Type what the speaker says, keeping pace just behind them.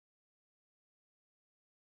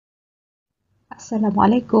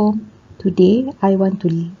Assalamualaikum. Today I want to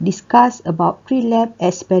discuss about pre-lab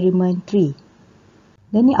experiment 3.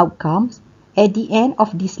 Learning outcomes. At the end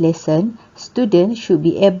of this lesson, students should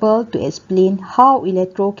be able to explain how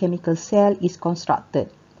electrochemical cell is constructed.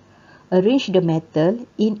 Arrange the metal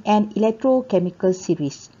in an electrochemical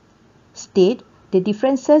series. State the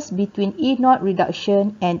differences between E0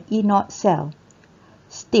 reduction and E0 cell.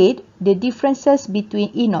 State the differences between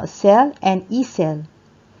E0 cell and E cell.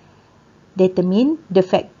 Determine the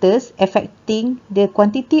factors affecting the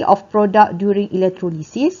quantity of product during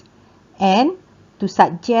electrolysis and to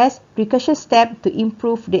suggest precaution steps to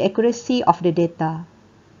improve the accuracy of the data.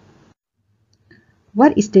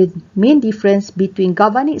 What is the main difference between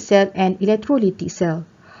galvanic cell and electrolytic cell?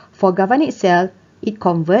 For galvanic cell, it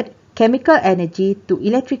converts chemical energy to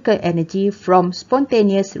electrical energy from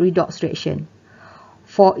spontaneous redox reaction.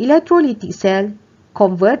 For electrolytic cell,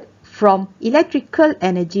 convert from electrical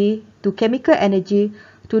energy to chemical energy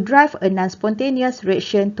to drive a non-spontaneous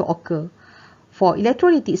reaction to occur. For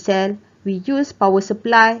electrolytic cell, we use power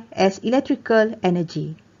supply as electrical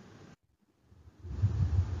energy.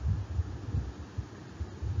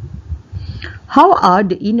 How are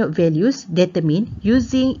the E0 values determined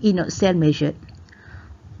using E0 cell measured?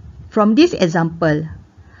 From this example,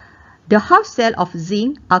 the half cell of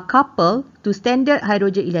zinc are coupled to standard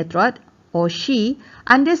hydrogen electrode or She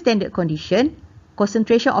under standard condition.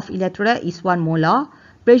 Concentration of electrolyte is 1 molar,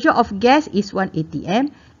 pressure of gas is 1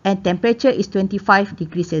 atm, and temperature is 25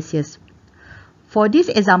 degrees Celsius. For this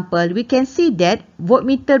example, we can see that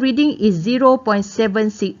voltmeter reading is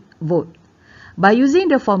 0.76 volt. By using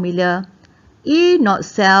the formula E0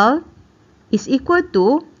 cell is equal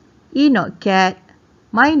to E0 cat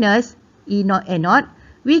minus E0 anode,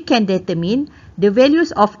 we can determine the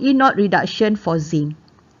values of E0 reduction for zinc.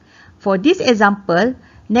 For this example,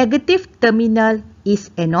 negative terminal is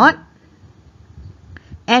anode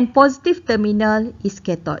and positive terminal is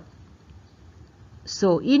cathode.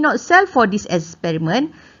 So, E0 cell for this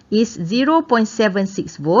experiment is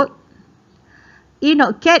 0.76 volt.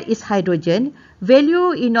 E0 cat is hydrogen.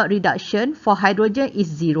 Value E0 reduction for hydrogen is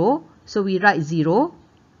 0. So, we write 0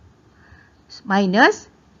 minus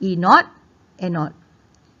E0 anode.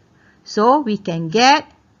 So, we can get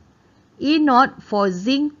E0 for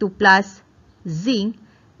zinc to plus zinc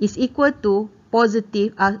is equal to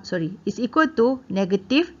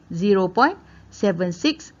negative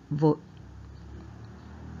 0.76 volt.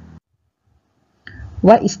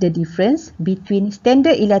 What is the difference between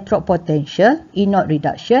standard electrode potential E0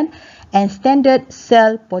 reduction and standard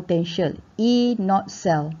cell potential E0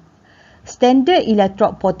 cell? Standard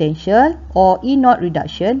electrode potential or E0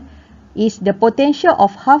 reduction is the potential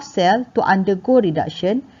of half cell to undergo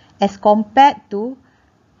reduction as compared to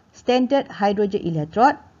standard hydrogen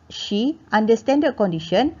electrode, She, under standard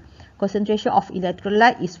condition, concentration of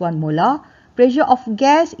electrolyte is 1 molar, pressure of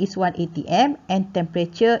gas is 1 atm, and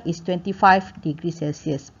temperature is 25 degrees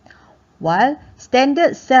Celsius. While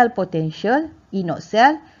standard cell potential, E0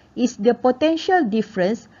 cell, is the potential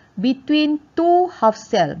difference between two half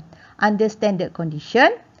cells. Under standard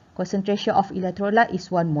condition, concentration of electrolyte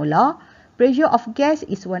is 1 molar, pressure of gas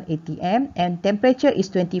is 1 atm, and temperature is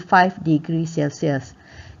 25 degrees Celsius.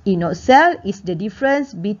 E0 cell is the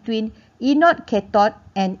difference between E0 cathode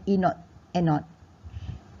and E0 anode.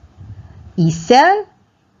 E cell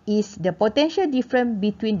is the potential difference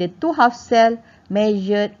between the two half cells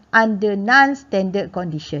measured under non-standard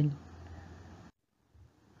condition.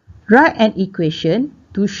 Write an equation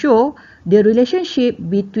to show the relationship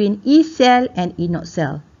between E cell and E0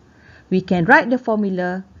 cell. We can write the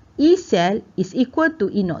formula E cell is equal to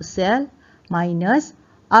E0 cell minus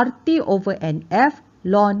RT over NF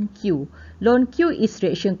ln Q. Ln Q is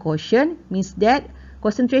reaction quotient, means that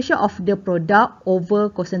concentration of the product over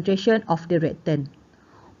concentration of the reactant.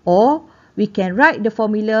 Or we can write the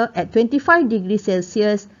formula at 25 degrees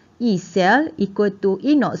Celsius E cell equal to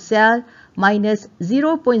E0 cell minus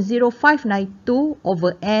 0.0592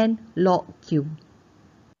 over N log Q.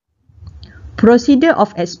 Procedure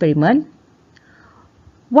of experiment.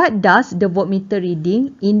 What does the voltmeter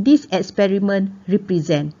reading in this experiment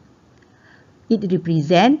represent? It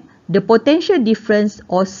represents the potential difference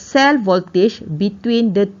or cell voltage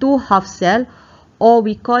between the two half cells, or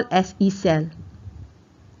we call as E cell.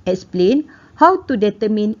 Explain how to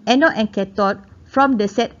determine anode and cathode from the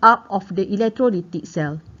setup of the electrolytic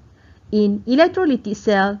cell. In electrolytic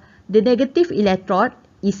cell, the negative electrode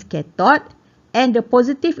is cathode and the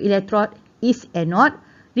positive electrode is anode.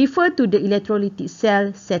 Refer to the electrolytic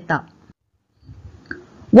cell setup.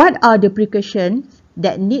 What are the precautions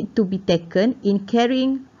that need to be taken in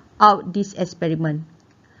carrying out this experiment?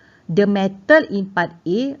 the metal in part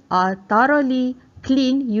A are thoroughly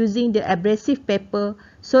cleaned using the abrasive paper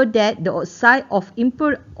so that the oxide of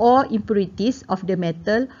impurities of the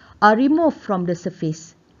metal are removed from the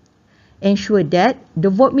surface. Ensure that the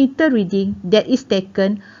voltmeter reading that is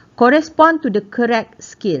taken correspond to the correct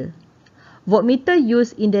scale. Voltmeter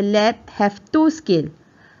used in the lab have two scale,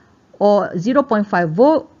 or 0.5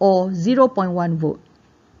 volt or 0.1 volt.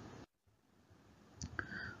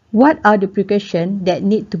 What are the precautions that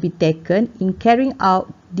need to be taken in carrying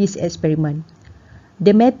out this experiment?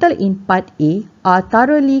 The metal in part A are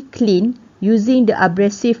thoroughly cleaned using the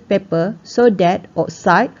abrasive paper so that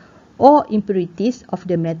oxide or impurities of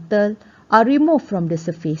the metal are removed from the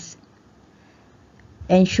surface.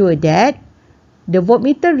 Ensure that the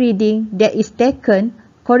voltmeter reading that is taken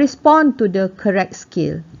correspond to the correct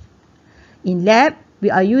scale. In lab, we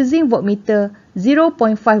are using voltmeter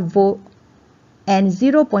 0.5 volt and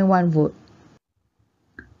 0.1 volt.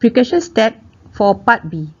 Precaution step for part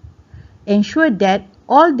B. Ensure that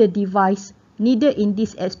all the devices needed in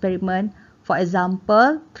this experiment, for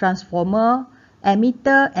example, transformer,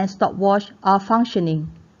 ammeter and stopwatch are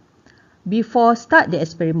functioning. Before start the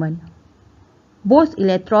experiment, both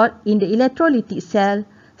electrodes in the electrolytic cell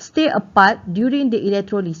stay apart during the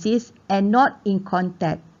electrolysis and not in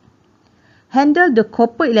contact. Handle the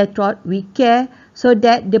copper electrode with care so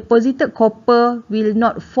that deposited copper will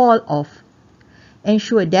not fall off.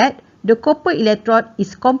 Ensure that the copper electrode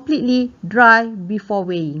is completely dry before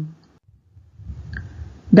weighing.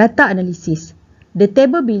 Data analysis. The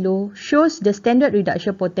table below shows the standard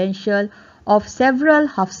reduction potential of several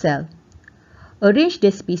half cells. Arrange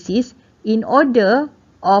the species in order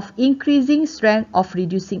of increasing strength of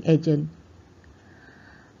reducing agent.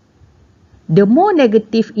 The more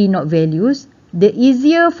negative E0 values, the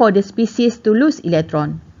easier for the species to lose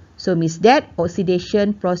electron. So means that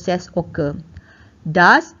oxidation process occur.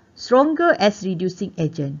 Thus, stronger as reducing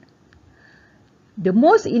agent. The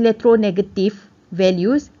most electronegative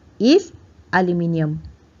values is aluminium.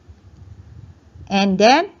 And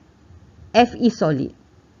then Fe solid.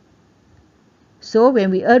 So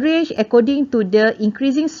when we arrange according to the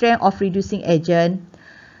increasing strength of reducing agent,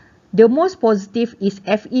 the most positive is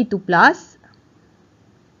Fe2+,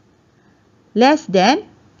 less than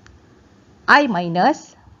I-,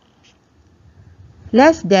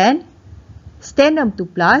 less than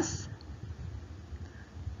stannum2+,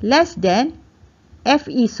 less than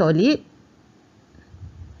Fe solid,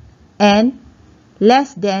 and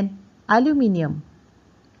less than aluminium.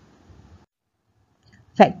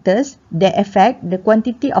 Factors that affect the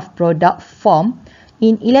quantity of product formed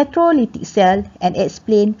in electrolytic cell and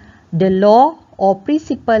explain the law or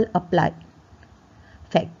principle applied.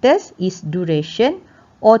 Factors is duration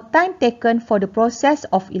or time taken for the process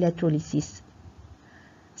of electrolysis.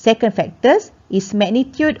 Second factors is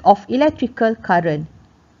magnitude of electrical current.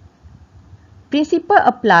 Principle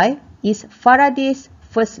applied is Faraday's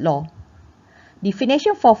first law.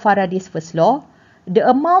 Definition for Faraday's first law: the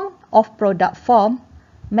amount of product formed,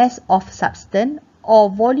 mass of substance or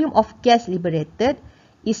volume of gas liberated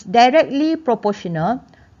is directly proportional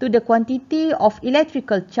to the quantity of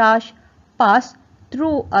electrical charge passed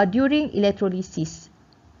through during electrolysis.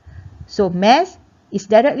 So mass is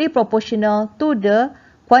directly proportional to the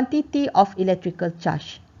quantity of electrical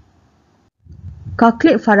charge.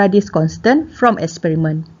 Calculate Faraday's constant from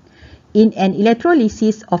experiment. In an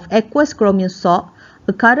electrolysis of aqueous chromium salt,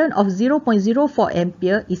 a current of 0.04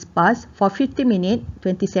 ampere is passed for 50 minutes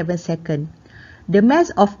 27 seconds. The mass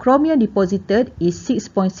of chromium deposited is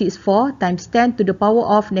 6.64 times 10 to the power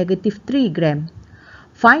of -3 gram.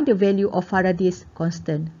 Find the value of Faraday's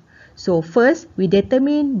constant. So first, we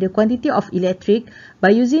determine the quantity of electric by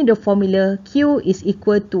using the formula Q is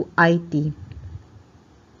equal to IT.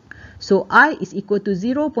 So I is equal to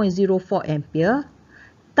 0.04 ampere.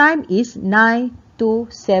 Time is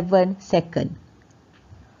 927 seconds.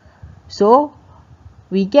 So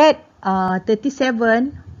we get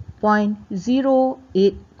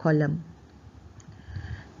 37.08 coulomb.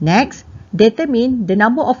 Next, determine the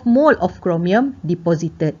number of mole of chromium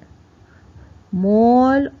deposited.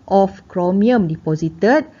 Mole of chromium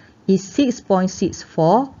deposited is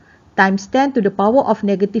 6.64 times 10 to the power of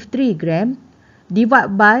 -3 gram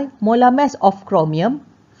divided by molar mass of chromium,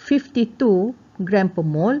 52 gram per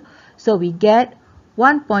mole. So we get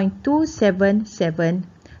 1.277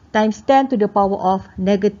 times 10 to the power of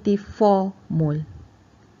 -4 mole.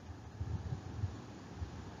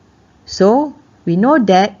 So we know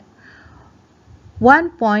that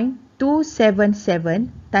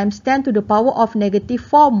 1.277 times 10 to the power of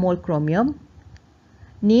 -4 mole chromium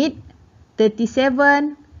need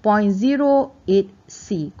 37.08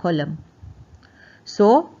 C coulomb.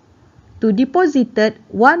 So to deposit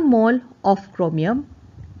 1 mole of chromium.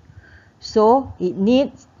 So it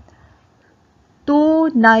needs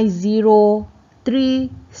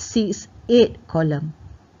 290,368 column.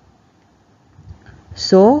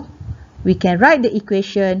 So we can write the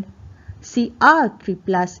equation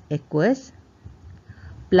Cr3+ aqueous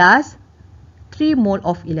plus 3 mole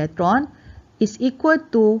of electron is equal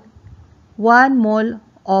to 1 mole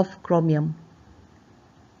of chromium.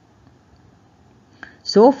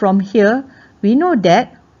 So from here, we know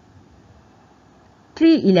that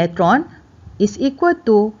 3 electron is equal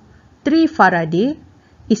to 3 Faraday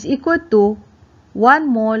is equal to 1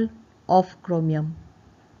 mole of chromium.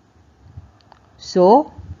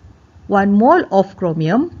 So 1 mole of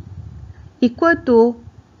chromium equal to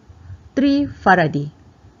 3 Faraday.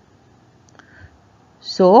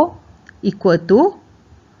 So equal to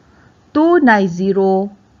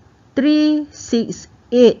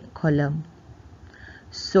 290,368 column.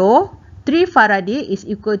 So 3 Faraday is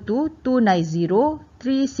equal to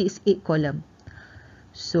 290,368 column.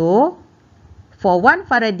 So for 1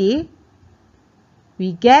 Faraday,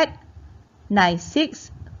 we get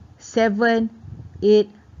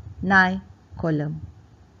 96789 column.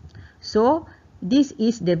 So this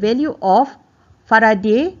is the value of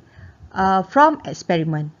Faraday from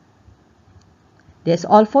experiment. That's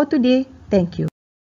all for today. Thank you.